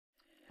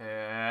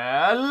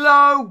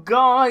Hello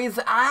guys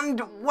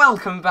and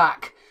welcome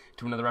back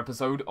to another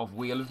episode of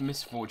Wheel of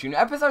Misfortune.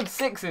 Episode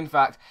 6 in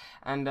fact,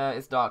 and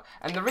it's dark.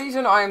 And the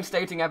reason I am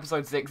stating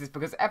episode 6 is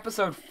because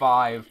episode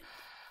 5,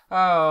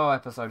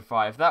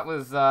 that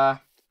was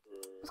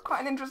quite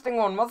an interesting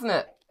one, wasn't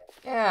it?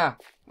 Yeah,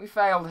 we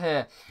failed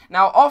here.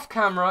 Now, off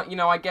camera,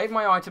 I gave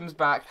my items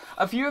back.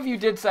 A few of you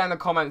did say in the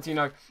comments,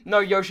 no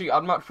Yoshi,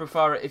 I'd much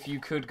prefer it if you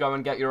could go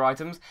and get your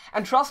items.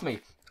 And trust me,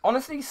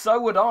 honestly, so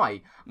would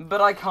I, but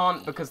I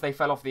can't because they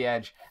fell off the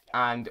edge,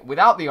 and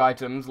without the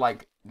items,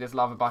 like this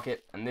lava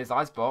bucket and this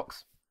ice block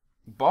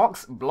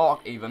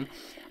even,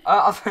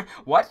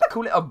 why did I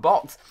call it a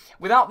box?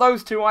 Without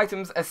those two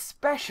items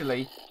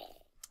especially,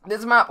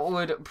 this map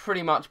would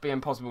pretty much be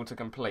impossible to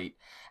complete,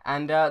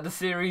 and the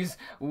series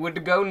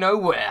would go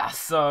nowhere,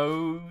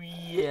 so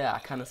yeah, I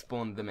kind of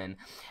spawned them in.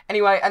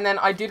 Anyway, and then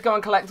I did go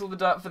and collect all the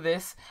dirt for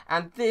this,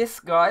 and this,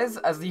 guys,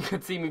 as you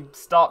could see me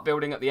start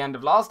building at the end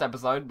of last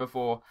episode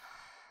before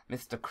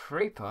Mr.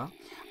 Creeper,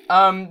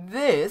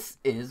 this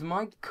is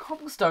my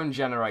cobblestone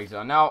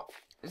generator. Now,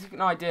 as you have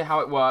an idea how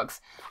it works,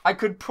 I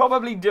could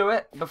probably do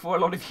it, before a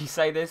lot of you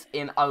say this,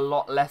 in a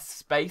lot less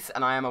space,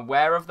 and I am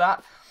aware of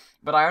that.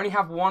 But I only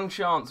have one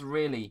chance,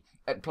 really,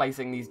 at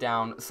placing these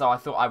down, so I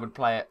thought I would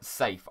play it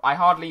safe. I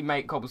hardly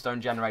make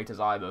cobblestone generators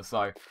either,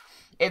 so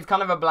it's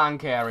kind of a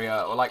blank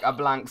area, or like a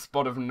blank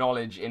spot of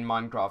knowledge in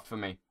Minecraft for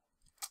me.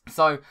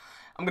 So,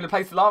 I'm going to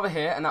place the lava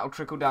here, and that will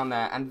trickle down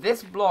there. And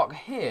this block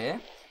here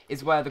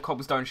is where the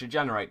cobblestone should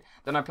generate.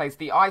 Then I place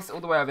the ice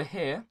all the way over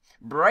here,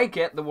 break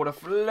it, the water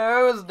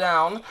flows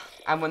down,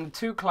 and when the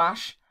two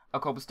clash, a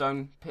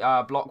cobblestone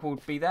block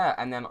will be there.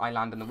 And then I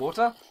land in the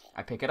water,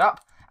 I pick it up,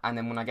 and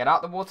then when I get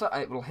out the water,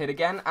 it will hit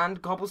again,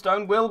 and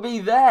cobblestone will be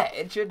there.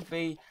 It should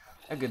be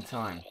a good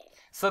time.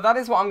 So that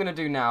is what I'm going to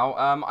do now.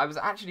 I was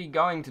actually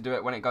going to do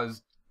it when it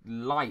goes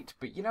light,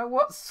 but you know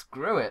what?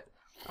 Screw it.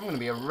 I'm going to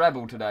be a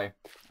rebel today.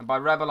 And by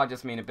rebel, I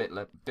just mean a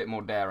bit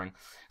more daring.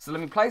 So let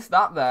me place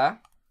that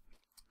there,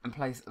 and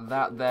place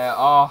that there.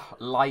 Oh,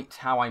 light,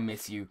 how I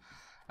miss you.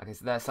 Okay,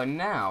 so there. So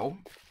now,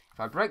 if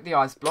I break the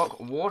ice block,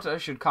 water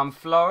should come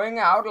flowing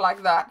out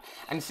like that.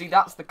 And see,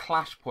 that's the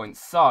clash point.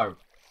 So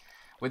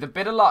with a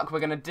bit of luck, we're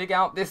going to dig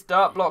out this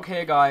dirt block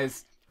here,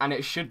 guys, and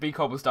it should be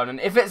cobblestone. And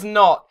if it's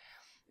not,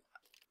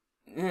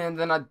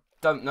 then I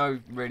don't know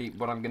really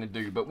what I'm going to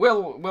do. But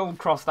we'll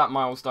cross that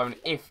milestone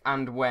if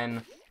and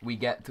when we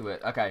get to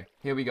it. Okay,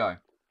 here we go.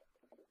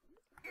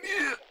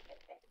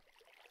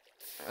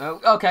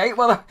 Okay,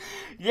 well,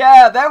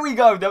 yeah, there we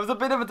go. There was a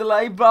bit of a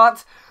delay,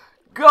 but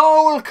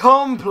goal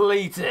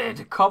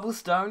completed.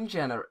 Cobblestone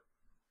generator.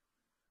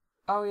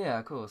 Oh, yeah,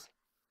 of course.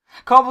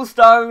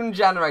 Cobblestone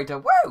generator.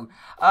 Woo!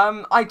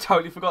 I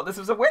totally forgot this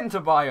was a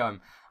winter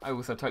biome. I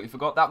also totally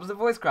forgot that was a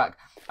voice crack.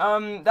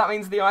 That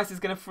means the ice is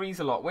going to freeze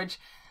a lot, which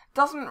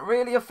doesn't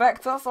really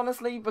affect us,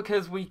 honestly,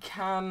 because we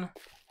can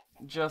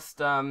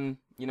just,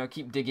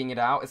 keep digging it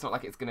out. It's not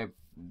like it's going to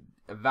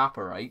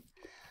evaporate.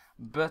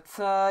 But,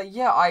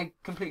 yeah, I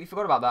completely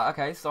forgot about that.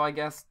 Okay, so I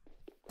guess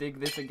dig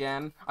this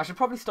again. I should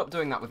probably stop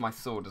doing that with my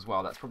sword as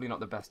well. That's probably not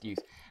the best use.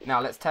 Now,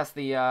 let's test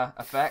the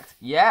effect.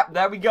 Yep,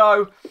 there we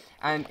go.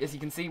 And as you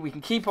can see, we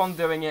can keep on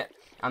doing it,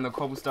 and the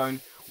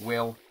cobblestone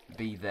will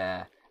be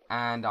there.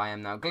 And I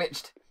am now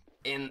glitched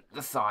in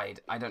the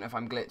side. I don't know if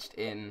I'm glitched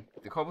in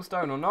the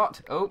cobblestone or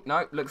not. Oh,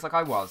 no, looks like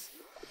I was.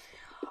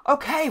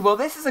 Okay, well,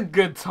 this is a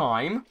good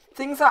time.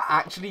 Things are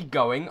actually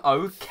going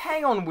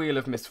okay on Wheel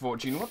of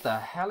Misfortune. What the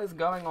hell is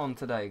going on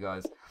today,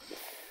 guys?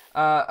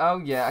 Oh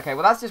yeah, okay,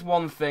 well that's just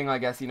one thing, I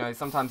guess,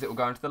 sometimes it will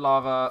go into the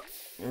lava.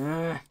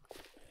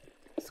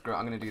 Screw it,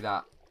 I'm going to do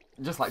that.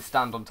 Just, like,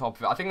 stand on top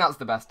of it. I think that's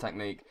the best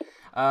technique.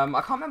 I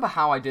can't remember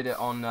how I did it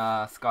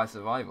on Sky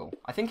Survival.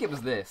 I think it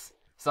was this.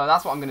 So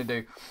that's what I'm going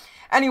to do.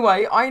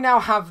 Anyway, I now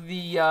have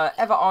the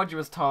ever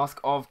arduous task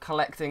of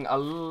collecting a...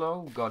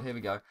 Oh, God, here we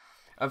go.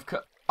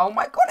 Oh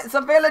my God, it's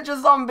a villager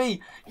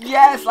zombie!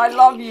 Yes, I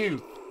love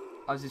you!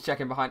 I was just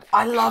checking behind.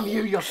 I love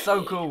you, you're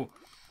so cool!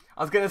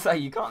 I was going to say,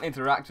 you can't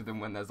interact with them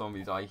when they're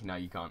zombies. No,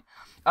 you can't.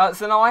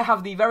 So now I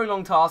have the very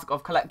long task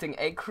of collecting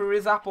a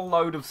crizapple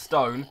load of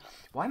stone.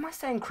 Why am I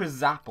saying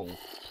crizapple?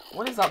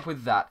 What is up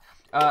with that?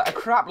 A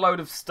crap load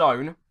of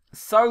stone.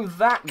 So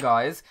that,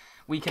 guys,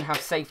 we can have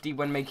safety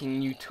when making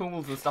new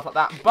tools and stuff like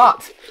that.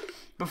 But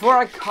before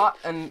I cut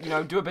and,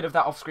 do a bit of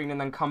that off screen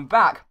and then come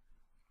back,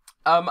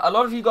 a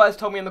lot of you guys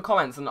told me in the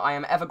comments, and I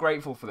am ever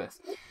grateful for this.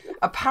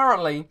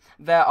 Apparently,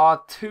 there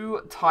are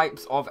two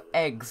types of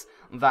eggs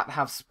that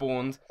have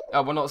spawned,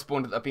 well, not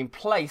spawned, that have been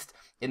placed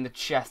in the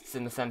chests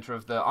in the center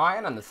of the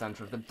iron and the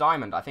center of the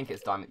diamond. I think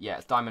it's diamond. Yeah,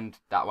 it's diamond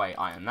that way,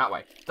 iron that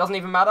way. Doesn't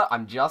even matter.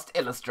 I'm just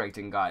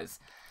illustrating, guys.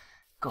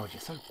 God,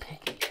 you're so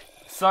picky.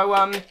 So,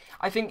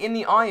 I think in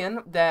the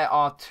iron, there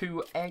are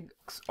 2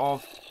 eggs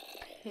of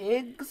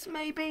pigs,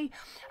 maybe?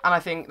 And I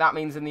think that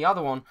means in the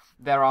other one,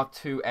 there are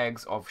 2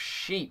 eggs of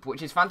sheep,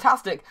 which is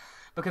fantastic,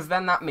 because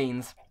then that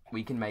means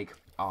we can make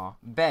our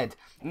bed.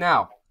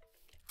 Now,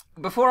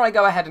 before I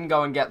go ahead and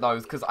go and get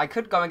those, because I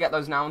could go and get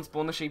those now and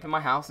spawn the sheep in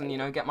my house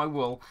and, get my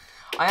wool,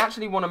 I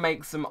actually want to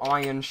make some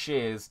iron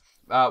shears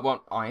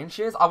Want iron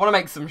shears? I want to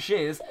make some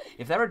shears.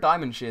 If there are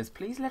diamond shears,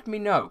 please let me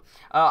know.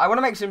 I want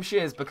to make some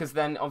shears because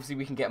then obviously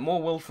we can get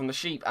more wool from the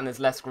sheep and there's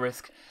less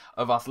risk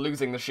of us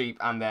losing the sheep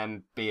and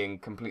then being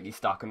completely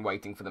stuck and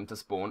waiting for them to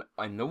spawn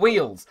in the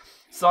wheels.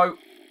 So,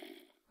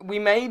 we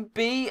may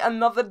be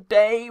another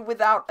day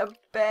without a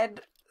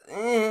bed.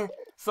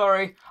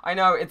 Sorry, I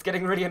know, it's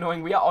getting really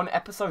annoying. We are on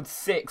episode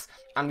 6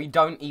 and we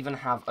don't even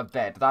have a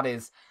bed. That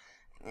is,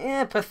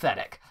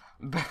 pathetic.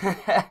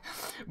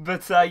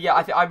 But yeah,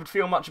 I would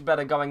feel much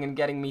better going and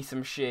getting me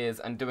some shears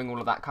and doing all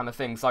of that kind of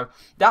thing. So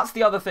that's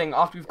the other thing,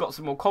 after we've got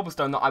some more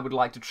cobblestone, that I would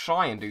like to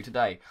try and do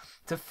today.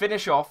 To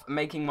finish off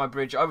making my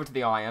bridge over to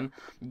the iron,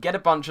 get a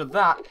bunch of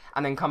that,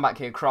 and then come back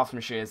here, craft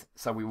some shears,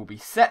 so we will be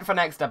set for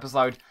next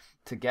episode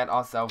to get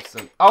ourselves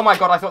some... Oh my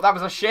god, I thought that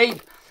was a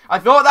sheep! I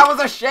thought that was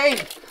a sheep!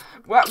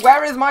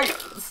 Where is my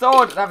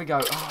sword? There we go.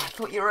 Oh, I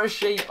thought you were a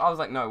sheep. I was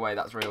like, no way,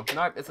 that's real.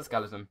 Nope, it's a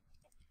skeleton.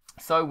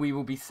 So we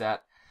will be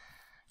set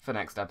for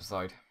next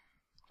episode.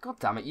 God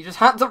damn it, you just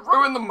had to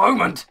ruin the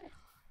moment!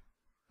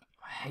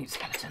 I hate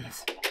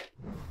skeletons.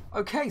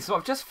 Okay, so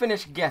I've just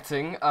finished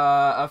getting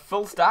a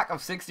full stack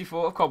of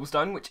 64 of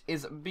cobblestone, which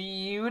is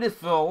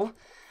beautiful.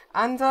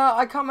 And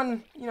I come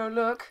and, you know,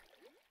 look,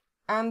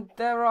 and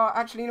there are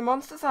actually no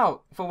monsters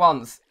out, for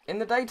once, in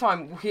the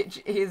daytime,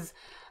 which is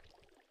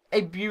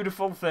a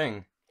beautiful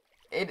thing.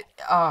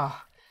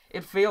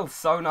 It feels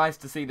so nice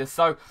to see this,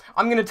 so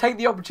I'm going to take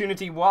the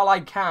opportunity while I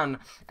can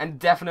and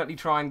definitely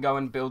try and go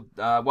and build,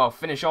 well,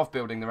 finish off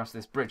building the rest of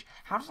this bridge.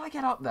 How did I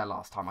get up there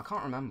last time? I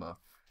can't remember.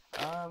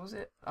 Was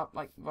it up,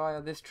 like,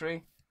 via this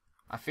tree?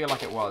 I feel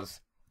like it was.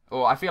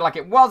 Or I feel like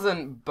it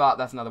wasn't, but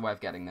that's another way of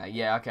getting there.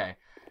 Yeah, okay.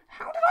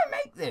 How did I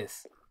make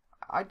this?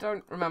 I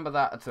don't remember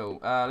that at all.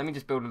 Let me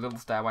just build a little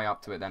stairway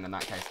up to it then in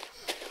that case.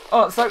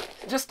 Oh, so,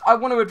 I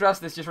want to address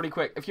this just really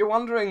quick. If you're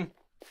wondering,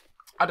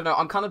 I don't know,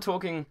 I'm kind of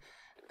talking...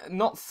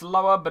 not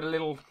slower, but a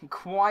little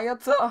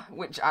quieter,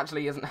 which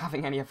actually isn't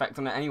having any effect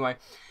on it anyway.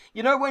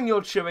 You know when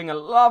you're chewing a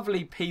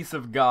lovely piece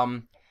of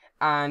gum,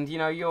 and, you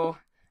know, you're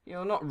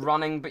not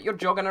running, but you're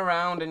jogging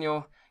around, and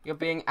you're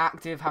being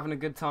active, having a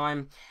good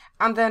time,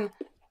 and then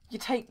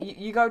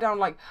you go down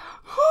like,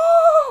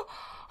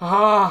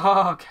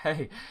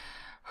 okay,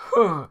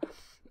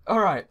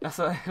 alright, that's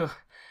a,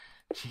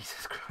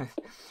 Jesus Christ.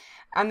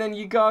 And then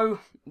you go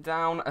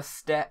down a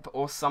step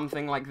or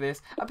something like this,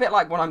 a bit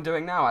like what I'm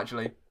doing now,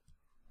 actually.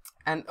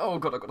 And, oh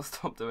god, I've got to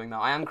stop doing that.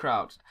 I am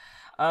crouched.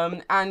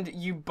 And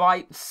you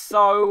bite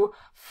so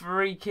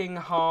freaking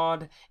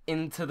hard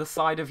into the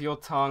side of your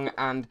tongue,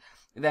 and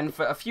then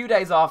for a few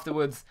days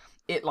afterwards,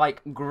 it,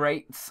 like,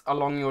 grates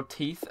along your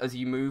teeth as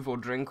you move or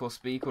drink or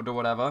speak or do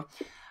whatever.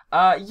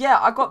 Yeah,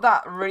 I got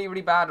that really,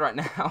 really bad right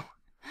now.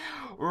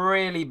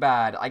 Really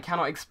bad. I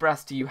cannot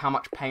express to you how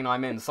much pain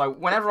I'm in. So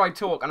whenever I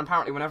talk, and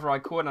apparently whenever I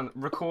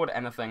record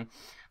anything,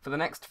 for the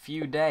next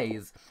few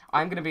days,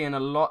 I'm going to be in a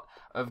lot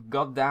of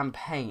goddamn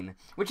pain,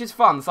 which is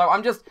fun. So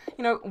I'm just,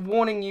 you know,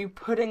 warning you,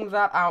 putting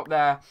that out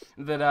there,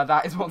 that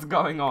that is what's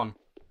going on.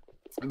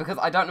 Because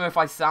I don't know if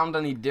I sound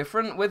any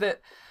different with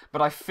it,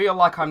 but I feel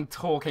like I'm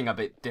talking a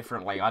bit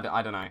differently. I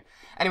don't know.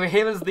 Anyway,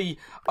 here is the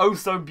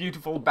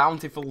oh-so-beautiful,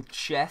 bountiful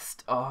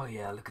chest. Oh,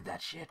 yeah, look at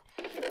that shit.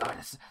 Oh,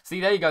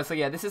 see, there you go. So,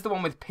 yeah, this is the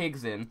one with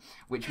pigs in,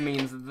 which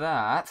means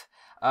that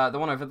the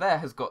one over there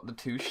has got the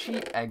 2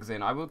 sheep eggs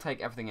in. I will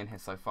take everything in here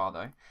so far,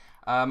 though.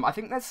 I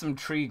think there's some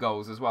tree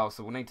goals as well,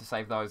 so we'll need to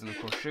save those. And, of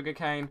course,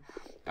 sugarcane.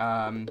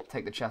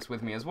 Take the chest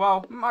with me as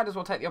well. Might as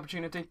well take the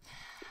opportunity.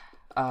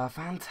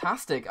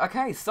 Fantastic.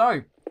 Okay,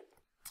 so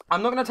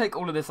I'm not going to take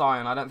all of this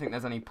iron. I don't think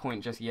there's any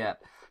point just yet.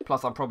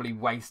 Plus, I'll probably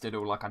waste it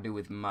all like I do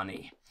with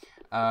money.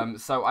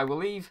 So I will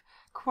leave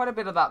quite a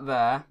bit of that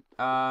there.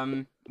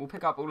 We'll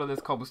pick up all of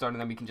this cobblestone and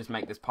then we can just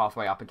make this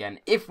pathway up again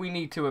if we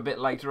need to a bit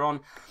later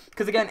on.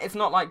 Because again, it's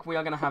not like we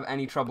are going to have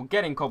any trouble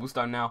getting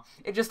cobblestone now.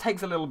 It just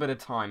takes a little bit of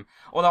time.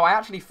 Although I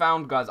actually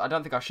found, guys, I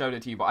don't think I showed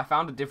it to you, but I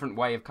found a different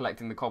way of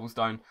collecting the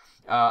cobblestone.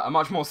 A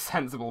much more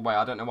sensible way.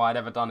 I don't know why I'd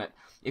ever done it.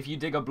 If you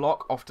dig a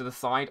block off to the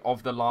side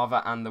of the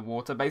lava and the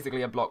water,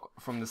 basically a block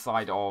from the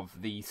side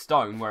of the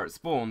stone where it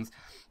spawns,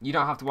 you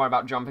don't have to worry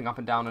about jumping up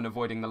and down and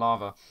avoiding the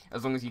lava.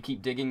 As long as you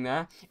keep digging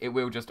there, it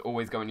will just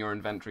always go in your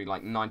inventory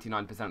like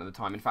 99% of the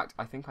time. In fact,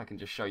 I think I can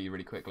just show you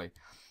really quickly.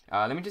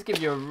 Let me just give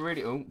you a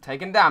really... Oh,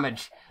 taking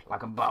damage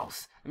like a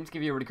boss. Let me just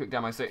give you a really quick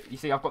demo. So, you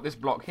see, I've got this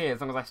block here.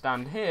 As long as I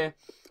stand here,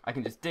 I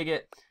can just dig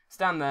it,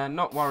 stand there,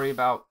 not worry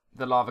about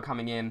the lava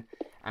coming in,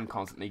 and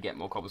constantly get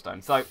more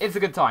cobblestone. So, it's a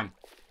good time.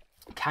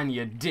 Can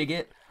you dig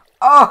it?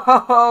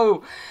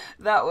 Oh,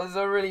 that was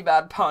a really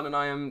bad pun, and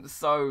I am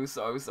so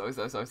sorry.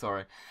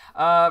 Right,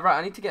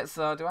 I need to get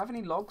some... Do I have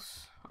any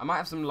logs? I might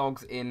have some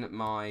logs in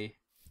my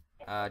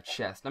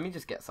chest. Let me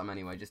just get some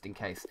anyway, just in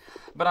case.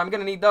 But I'm going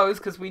to need those,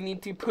 because we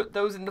need to put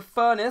those in the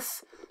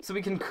furnace, so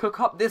we can cook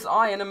up this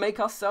iron and make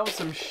ourselves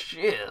some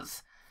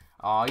shears.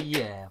 Oh,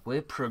 yeah,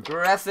 we're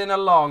progressing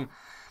along.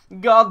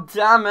 God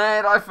damn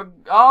it,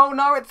 Oh,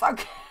 no, it's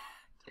okay.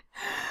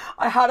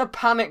 I had a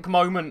panic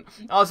moment.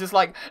 I was just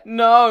like,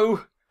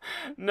 no,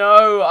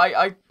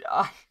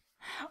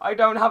 I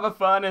don't have a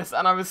furnace,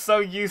 and I was so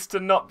used to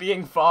not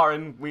being far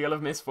in Wheel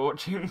of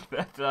Misfortune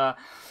that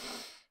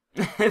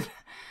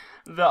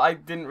that I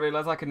didn't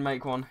realise I could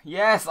make one.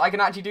 Yes, I can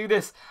actually do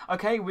this.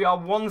 Okay, we are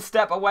one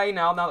step away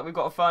now that we've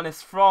got a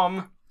furnace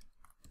from...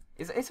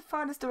 Is a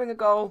furnace doing a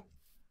goal?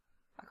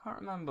 I can't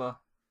remember.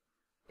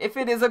 If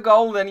it is a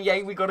goal, then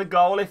yay, we got a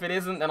goal. If it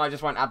isn't, then I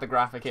just won't add the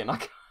graphic in.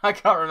 I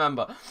can't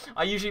remember.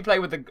 I usually play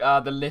with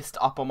the list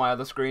up on my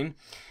other screen.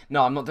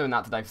 No, I'm not doing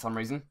that today for some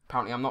reason.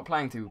 Apparently, I'm not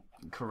playing too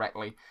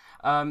correctly.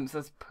 So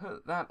let's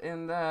put that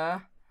in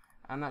there.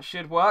 And that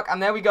should work.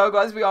 And there we go,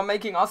 guys. We are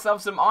making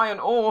ourselves some iron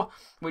ore,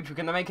 which we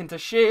can make into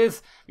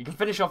shears. We can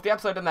finish off the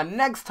episode, and then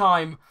next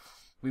time,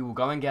 we will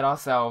go and get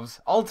ourselves,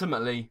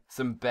 ultimately,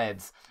 some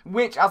beds.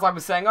 Which, as I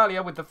was saying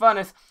earlier with the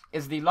furnace,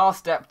 is the last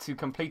step to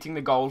completing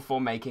the goal for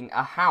making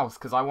a house.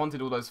 Because I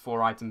wanted all those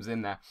 4 items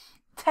in there.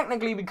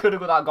 Technically, we could have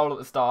got that goal at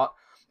the start.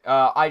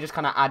 I just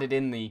kind of added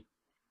in the,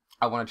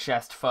 I want a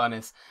chest,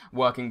 furnace,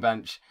 working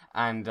bench,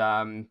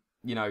 and,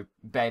 you know,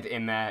 bed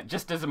in there.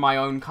 Just as my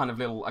own kind of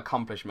little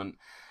accomplishment.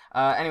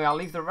 Anyway, I'll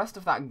leave the rest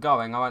of that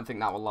going. I won't think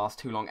that will last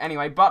too long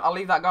anyway, but I'll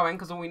leave that going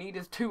because all we need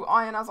is 2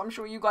 iron, as I'm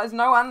sure you guys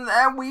know, and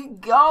there we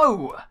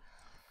go!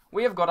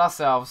 We have got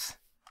ourselves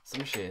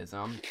some shears.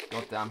 I'm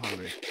goddamn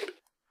hungry.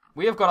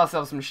 We have got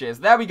ourselves some shears.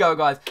 There we go,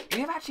 guys.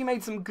 We have actually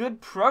made some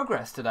good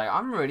progress today.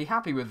 I'm really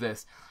happy with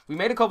this. We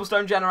made a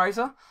cobblestone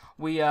generator.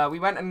 We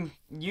went and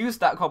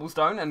used that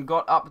cobblestone and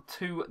got up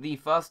to the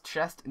first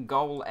chest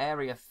goal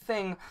area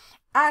thing.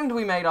 And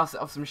we made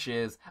ourselves some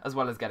shears, as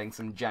well as getting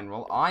some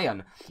general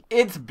iron.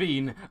 It's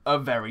been a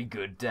very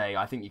good day,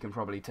 I think you can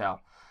probably tell.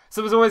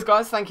 So as always,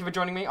 guys, thank you for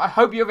joining me. I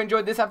hope you have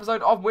enjoyed this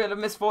episode of Wheel of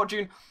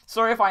Misfortune.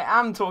 Sorry if I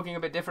am talking a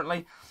bit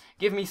differently.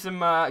 Give me some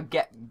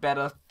get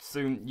better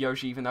soon,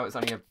 Yoshi, even though it's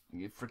only a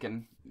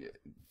freaking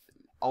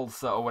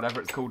ulcer or whatever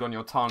it's called on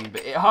your tongue.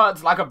 But it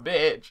hurts like a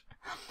bitch.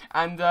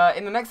 And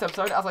in the next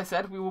episode, as I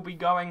said, we will be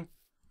going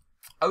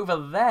over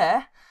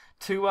there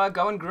to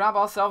go and grab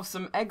ourselves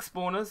some egg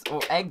spawners,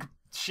 or egg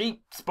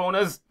sheep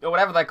spawners, or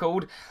whatever they're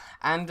called,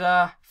 and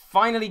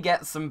finally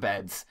get some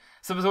beds.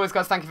 So as always,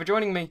 guys, thank you for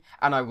joining me,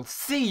 and I will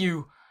see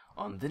you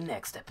on the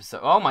next episode.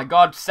 Oh my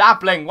god,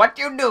 Sapling, what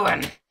you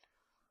doing? What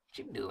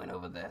you doing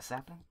over there,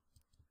 Sapling?